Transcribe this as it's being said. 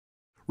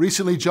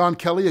Recently, John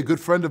Kelly, a good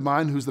friend of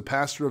mine who's the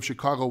pastor of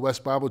Chicago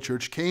West Bible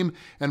Church, came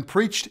and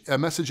preached a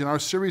message in our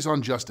series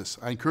on justice.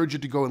 I encourage you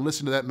to go and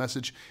listen to that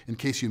message in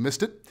case you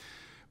missed it.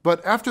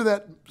 But after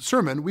that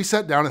sermon, we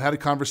sat down and had a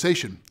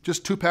conversation,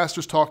 just two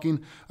pastors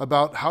talking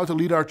about how to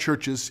lead our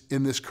churches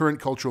in this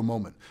current cultural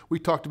moment. We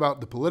talked about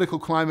the political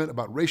climate,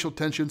 about racial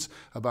tensions,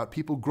 about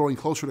people growing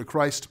closer to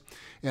Christ.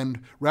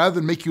 And rather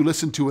than make you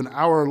listen to an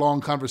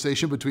hour-long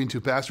conversation between two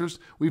pastors,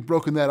 we've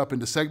broken that up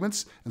into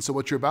segments. And so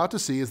what you're about to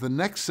see is the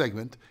next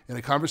segment in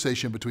a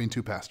conversation between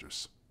two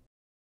pastors.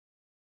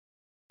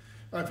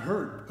 I've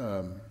heard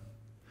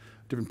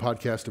different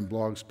podcasts and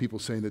blogs, people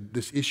saying that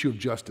this issue of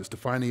justice,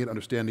 defining it,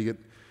 understanding it,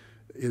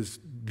 is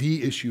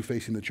the issue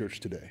facing the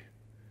church today.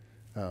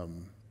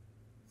 And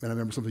I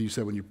remember something you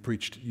said when you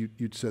preached. You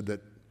said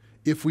that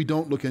if we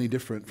don't look any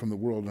different from the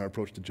world in our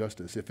approach to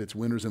justice, if it's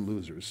winners and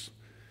losers,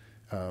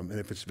 and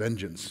if it's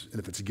vengeance, and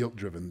if it's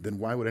guilt-driven, then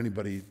why would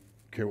anybody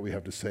care what we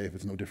have to say if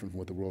it's no different from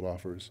what the world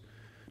offers?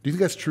 Do you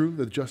think that's true,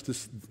 that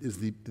justice is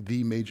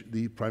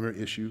the primary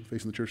issue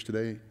facing the church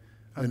today?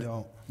 I don't.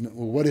 No,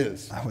 well, what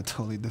is? I would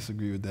totally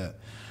disagree with that.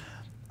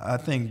 I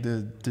think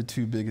the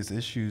two biggest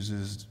issues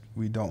is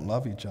we don't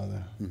love each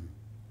other. Mm-hmm.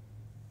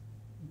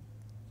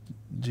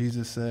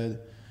 Jesus said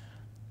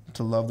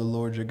to love the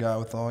Lord your God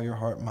with all your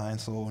heart,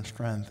 mind, soul, and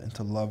strength, and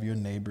to love your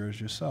neighbor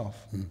as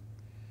yourself. Mm-hmm.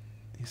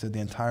 He said the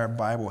entire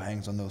Bible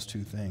hangs on those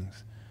two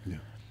things. Yeah.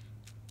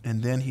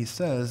 And then he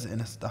says, and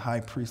it's the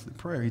high priestly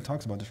prayer, he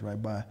talks about this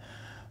right by,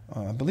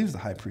 I believe it's the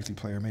high priestly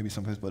prayer, maybe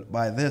someplace, but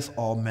by this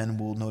all men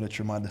will know that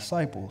you're my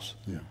disciples,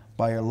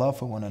 by your love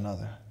for one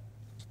another.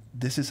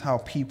 This is how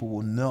people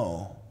will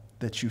know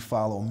that you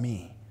follow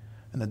me.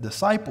 And a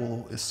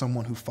disciple is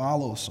someone who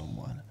follows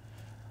someone.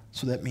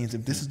 So that means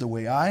if this is the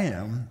way I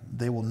am,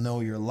 they will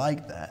know you're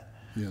like that.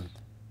 Yeah.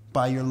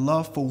 By your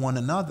love for one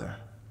another.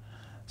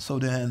 So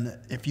then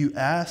if you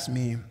ask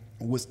me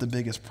what's the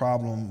biggest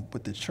problem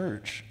with the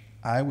church,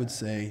 I would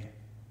say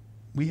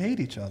we hate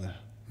each other.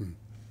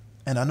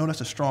 And I know that's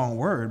a strong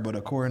word, but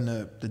according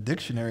to the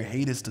dictionary,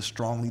 hate is to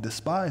strongly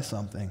despise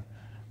something.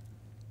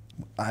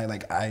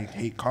 I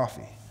hate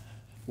coffee.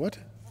 What?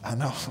 I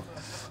know.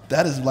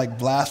 That is like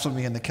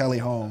blasphemy in the Kelly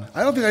home.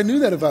 I don't think I knew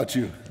that about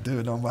you.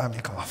 Dude, don't buy me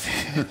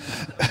coffee.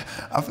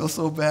 I feel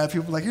so bad.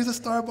 People are like, here's a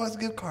Starbucks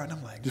gift card. And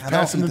I'm like, just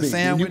pass them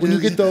to me. When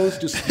you get those,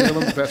 just mail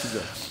them to Pastor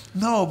Joe.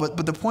 No,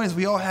 but the point is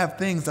we all have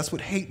things. That's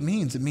what hate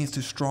means. It means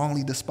to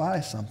strongly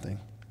despise something.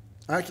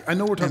 I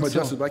know we're talking about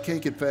justice, but I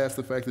can't get past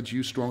the fact that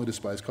you strongly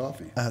despise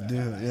coffee. I do,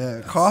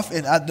 yeah. Coffee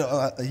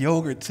and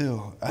yogurt,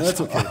 too. That's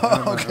okay.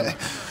 Okay.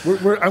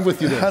 I'm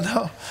with you there. I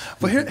know.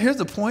 But here's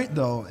the point,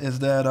 though, is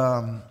that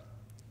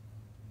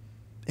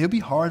it would be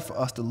hard for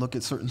us to look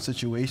at certain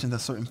situations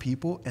at certain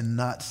people and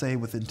not say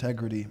with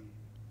integrity,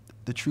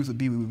 the truth would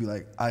be, we would be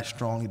like, I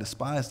strongly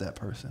despise that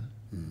person.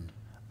 Mm.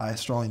 I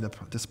strongly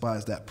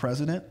despise that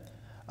president.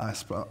 I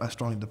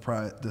strongly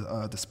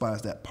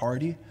despise that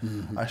party.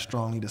 Mm-hmm. I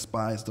strongly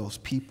despise those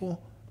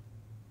people.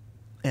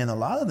 And a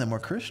lot of them are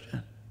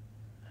Christian.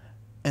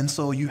 And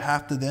so you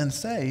have to then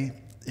say,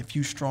 if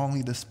you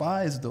strongly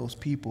despise those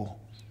people,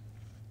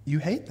 you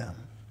hate them.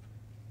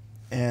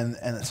 And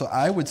so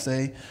I would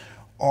say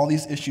all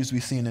these issues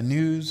we see in the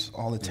news,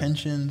 all the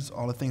tensions,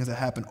 all the things that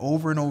happen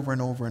over and over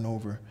and over and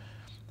over,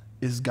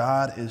 is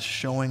God is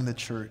showing the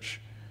church,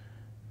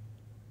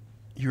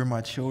 you're my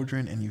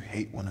children and you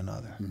hate one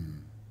another. Mm-hmm.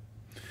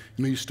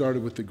 You know, you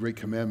started with the great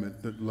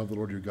commandment that love the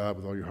Lord your God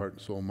with all your heart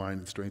and soul, mind,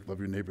 and strength. Love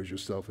your neighbor as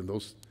yourself. And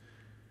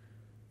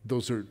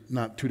those are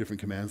not two different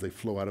commands. They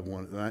flow out of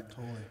one. And I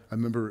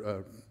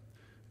remember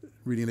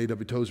reading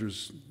A.W.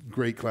 Tozer's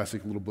great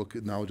classic little book,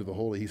 Knowledge of the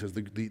Holy. He says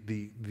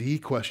the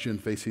question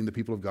facing the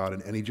people of God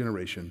in any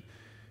generation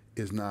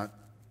is not,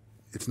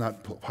 it's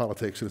not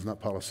politics and it's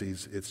not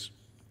policies. It's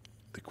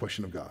the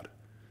question of God.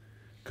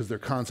 Because their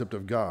concept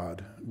of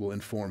God will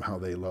inform how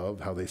they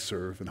love, how they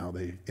serve, and how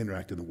they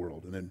interact in the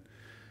world. And then,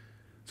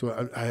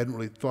 so I hadn't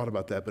really thought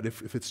about that, but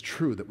if it's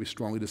true that we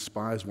strongly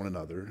despise one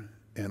another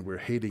and we're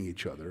hating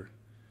each other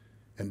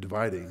and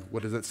dividing,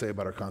 what does that say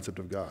about our concept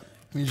of God?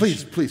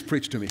 Please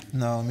preach to me.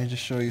 No, let me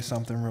just show you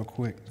something real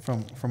quick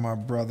from our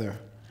brother.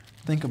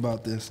 Think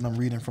about this, and I'm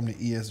reading from the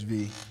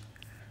ESV.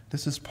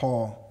 This is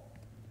Paul,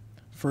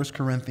 1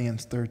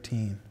 Corinthians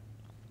 13.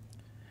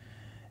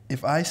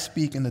 If I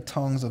speak in the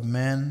tongues of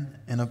men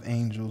and of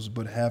angels,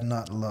 but have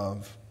not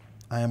love,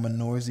 I am a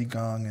noisy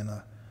gong and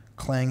a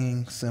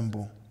clanging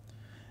cymbal.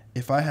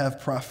 If I have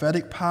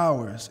prophetic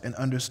powers and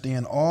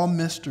understand all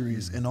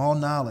mysteries and all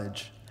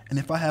knowledge, and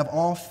if I have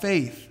all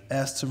faith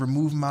as to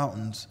remove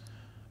mountains,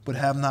 but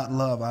have not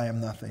love, I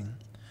am nothing.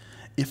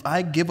 If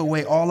I give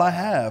away all I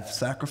have,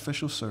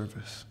 sacrificial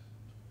service.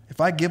 If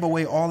I give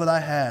away all that I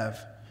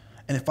have,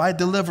 and if I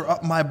deliver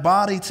up my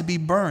body to be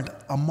burned,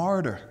 a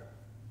martyr,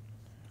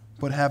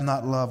 but have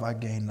not love, I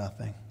gain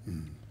nothing.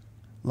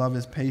 Love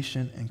is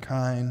patient and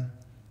kind.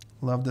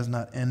 Love does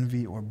not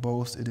envy or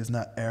boast. It is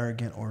not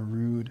arrogant or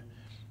rude.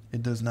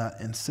 It does not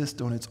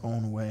insist on its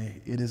own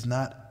way. It is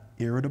not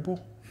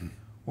irritable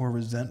or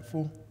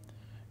resentful.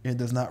 It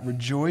does not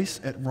rejoice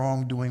at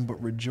wrongdoing,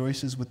 but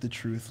rejoices with the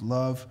truth.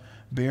 Love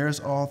bears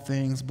all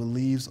things,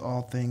 believes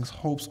all things,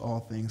 hopes all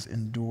things,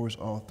 endures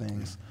all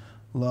things.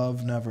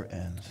 Love never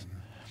ends.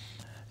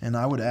 And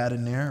I would add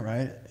in there,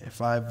 right,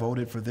 if I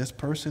voted for this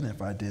person,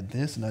 if I did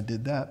this and I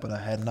did that, but I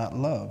had not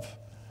love.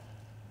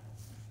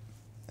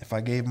 If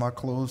I gave my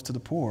clothes to the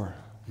poor,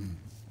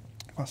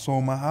 if I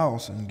sold my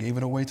house and gave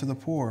it away to the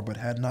poor, but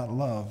had not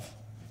love,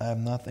 I have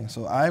nothing.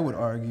 So I would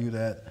argue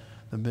that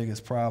the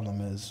biggest problem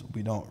is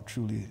we don't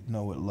truly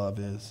know what love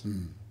is.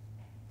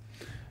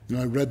 You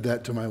know, I read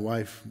that to my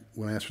wife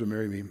when I asked her to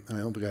marry me, and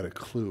I don't think I had a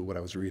clue what I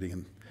was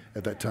reading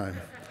at that time.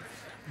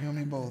 You and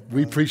me both.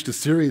 We preached a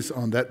series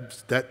on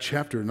that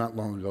chapter not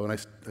long ago, and I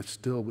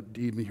still,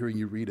 even hearing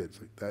you read it, it's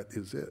like, that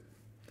is it.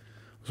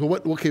 So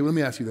okay, let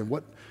me ask you then,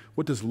 what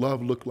does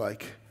love look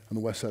like on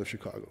the west side of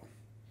Chicago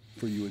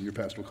for you in your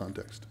pastoral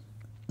context?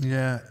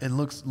 Yeah,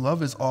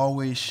 love is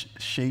always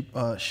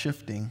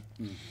shifting.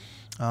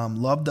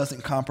 Love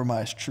doesn't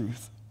compromise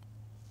truth.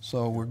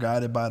 So we're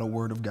guided by the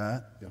word of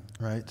God,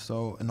 right?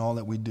 So in all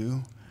that we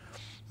do.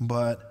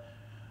 But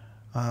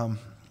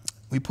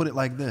we put it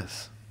like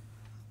this.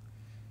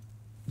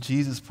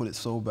 Jesus put it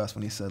so best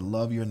when he said,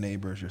 love your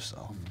neighbor as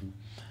yourself.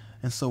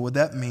 And so what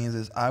that means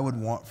is I would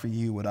want for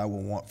you what I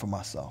would want for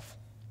myself.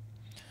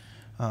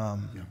 I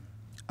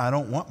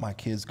don't want my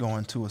kids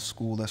going to a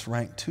school that's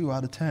ranked 2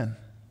 out of 10.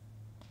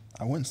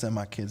 I wouldn't send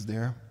my kids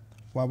there.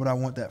 Why would I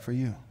want that for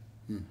you?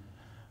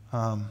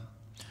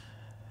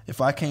 If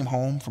I came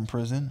home from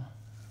prison,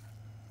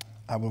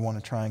 I would want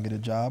to try and get a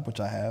job, which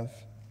I have,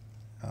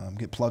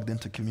 get plugged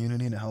into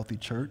community in a healthy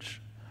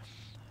church.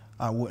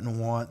 I wouldn't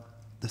want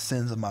the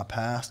sins of my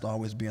past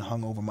always being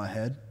hung over my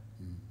head.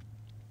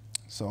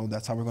 So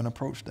that's how we're going to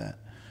approach that.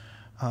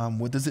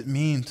 What does it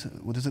mean?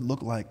 What does it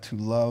look like to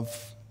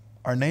love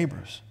our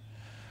neighbors?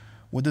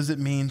 What does it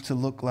mean to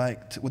look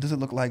like? What does it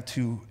look like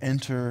to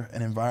enter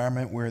an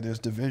environment where there's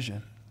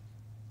division?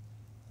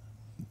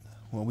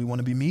 Well, we want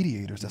to be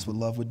mediators. That's what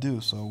love would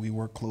do. So we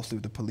work closely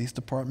with the police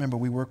department, but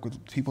we work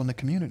with people in the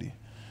community.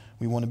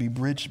 We want to be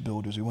bridge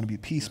builders. We want to be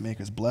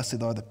peacemakers.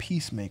 Blessed are the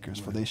peacemakers,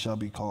 for they shall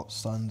be called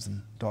sons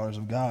and daughters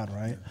of God,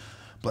 right?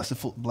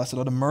 Blessed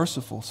are the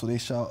merciful, so they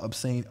shall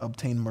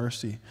obtain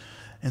mercy.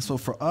 And so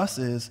for us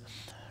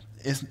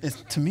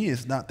to me,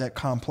 it's not that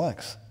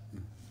complex.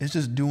 It's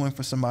just doing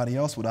for somebody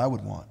else what I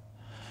would want.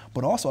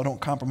 But also, I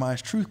don't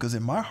compromise truth, because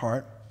in my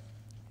heart,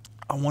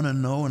 I want to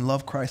know and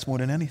love Christ more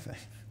than anything.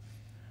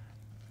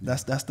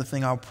 That's the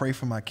thing I'll pray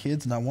for my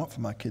kids and I want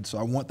for my kids. So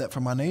I want that for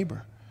my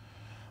neighbor.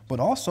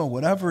 But also,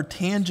 whatever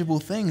tangible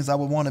things I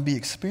would want to be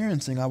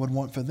experiencing, I would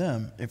want for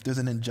them. If there's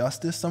an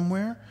injustice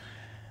somewhere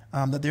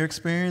that they're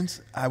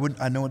experiencing,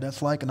 I know what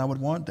that's like, and I would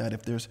want that.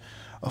 If there's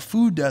a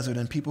food desert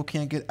and people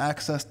can't get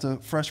access to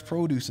fresh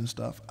produce and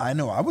stuff, I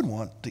know I would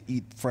want to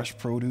eat fresh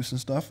produce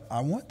and stuff.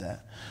 I want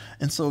that.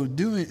 And so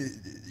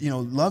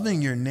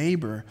loving your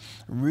neighbor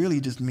really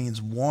just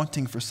means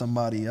wanting for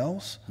somebody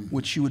else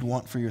what you would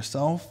want for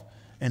yourself,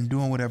 and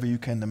doing whatever you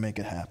can to make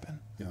it happen.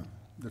 Yeah,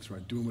 that's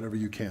right. Doing whatever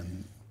you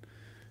can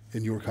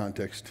in your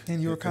context. In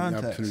your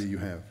context. The opportunity you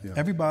have. Yeah.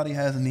 Everybody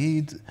has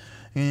needs.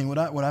 And what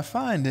I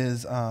find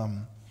is,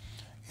 the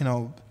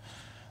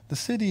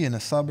city and the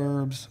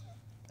suburbs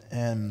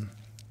and,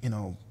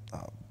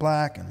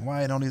 black and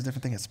white, all these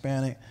different things,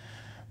 Hispanic,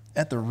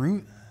 at the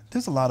root,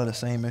 there's a lot of the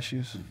same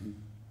issues.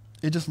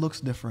 It just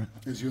looks different.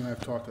 As you and I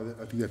have talked,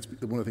 I think that's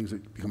one of the things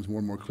that becomes more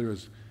and more clear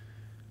is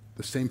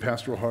the same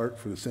pastoral heart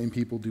for the same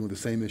people dealing with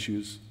the same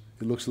issues.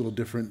 It looks a little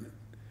different.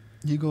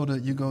 You go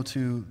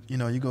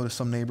to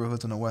some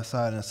neighborhoods on the west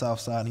side and the south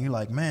side, and you're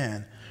like,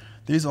 man,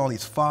 there's all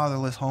these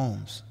fatherless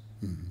homes.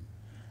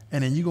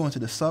 And then you go into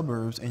the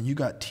suburbs, and you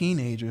got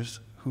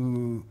teenagers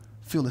who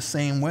feel the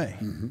same way.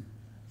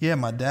 Yeah,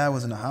 my dad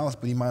was in the house,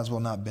 but he might as well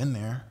not been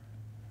there.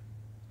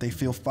 They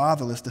feel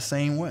fatherless the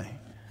same way.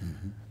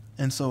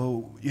 And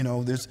so,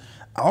 there's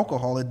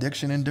alcohol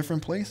addiction in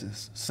different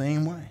places,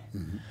 same way.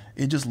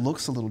 It just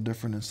looks a little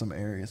different in some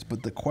areas.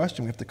 But the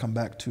question we have to come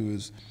back to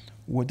is,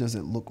 what does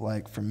it look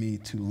like for me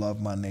to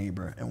love my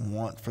neighbor and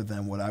want for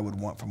them what I would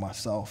want for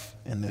myself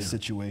in this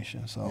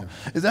situation? So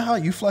is that how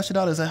you flesh it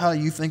out? Is that how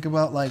you think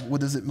about,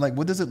 what does it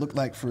look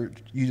like for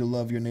you to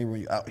love your neighbor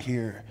when you're out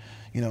here,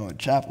 at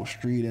Chapel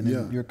Street and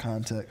in your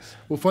context?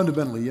 Well,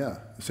 fundamentally, the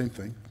same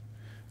thing.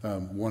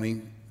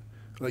 Wanting,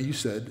 like you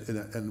said,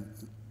 and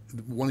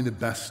wanting the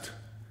best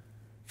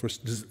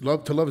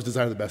to love is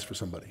desire the best for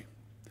somebody.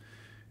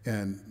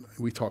 And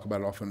we talk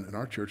about it often in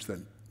our church that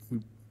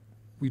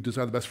we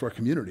desire the best for our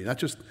community. I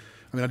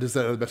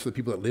desire the best for the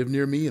people that live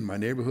near me in my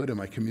neighborhood and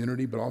my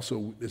community, but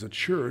also as a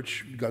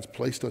church, God's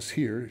placed us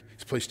here.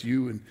 He's placed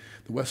you in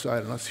the west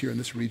side and us here in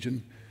this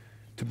region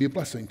to be a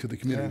blessing to the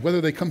community,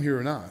 whether they come here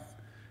or not.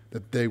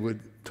 That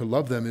to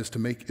love them is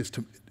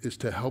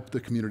to help the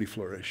community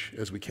flourish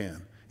as we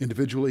can,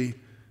 individually,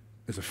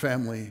 as a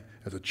family,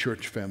 as a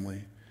church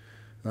family.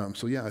 I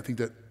think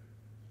that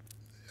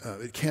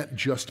it can't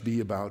just be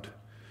about.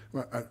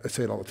 I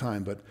say it all the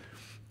time, but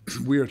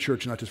we are a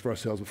church not just for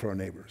ourselves, but for our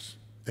neighbors.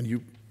 And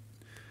you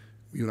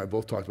and I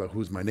both talked about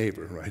who's my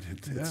neighbor, right?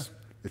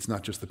 It's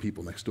not just the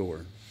people next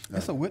door.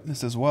 It's a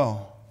witness as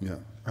well. Yeah.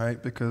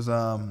 Right? Because,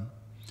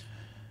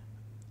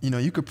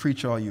 you could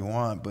preach all you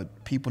want,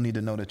 but people need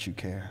to know that you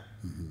care.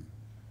 Mm-hmm.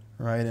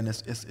 Right? And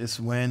it's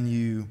when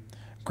you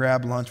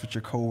grab lunch with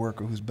your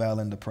coworker who's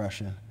battling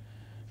depression,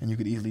 and you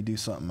could easily do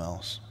something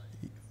else.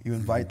 You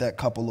invite that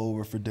couple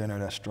over for dinner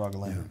that's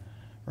struggling,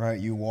 right?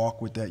 You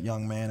walk with that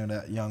young man or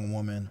that young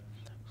woman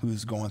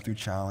who's going through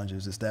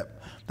challenges. It's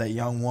that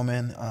young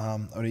woman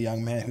or the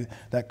young man,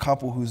 that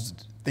couple who's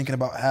thinking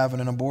about having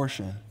an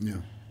abortion. Yeah.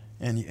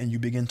 And you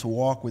begin to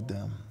walk with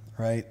them,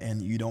 right?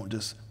 And you don't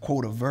just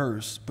quote a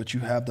verse, but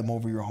you have them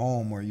over your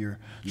home, or you're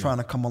trying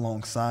to come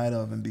alongside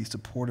of and be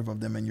supportive of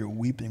them, and you're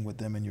weeping with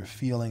them, and you're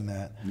feeling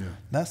that. Yeah.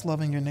 That's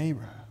loving your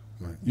neighbor.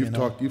 Right.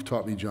 You've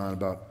taught me, John,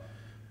 about,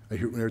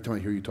 every time I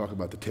hear you talk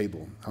about the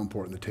table, how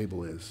important the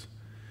table is.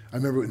 I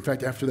remember, in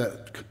fact, after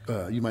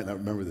that, you might not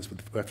remember this, but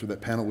after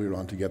that panel we were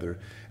on together,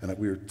 and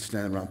we were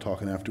standing around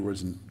talking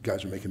afterwards, and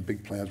guys were making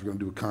big plans. We're going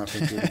to do a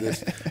conference over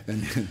this,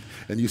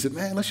 and you said,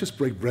 "Man, let's just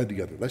break bread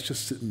together. Let's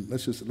just sit and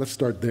let's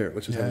start there.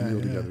 Let's just have a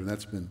meal together." And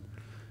that's been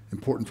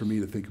important for me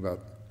to think about.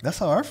 That's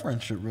how our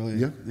friendship really,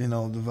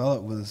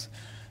 developed, was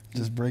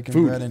just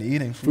breaking bread and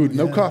eating food.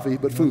 No coffee,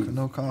 but food.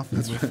 No coffee,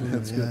 but food.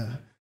 That's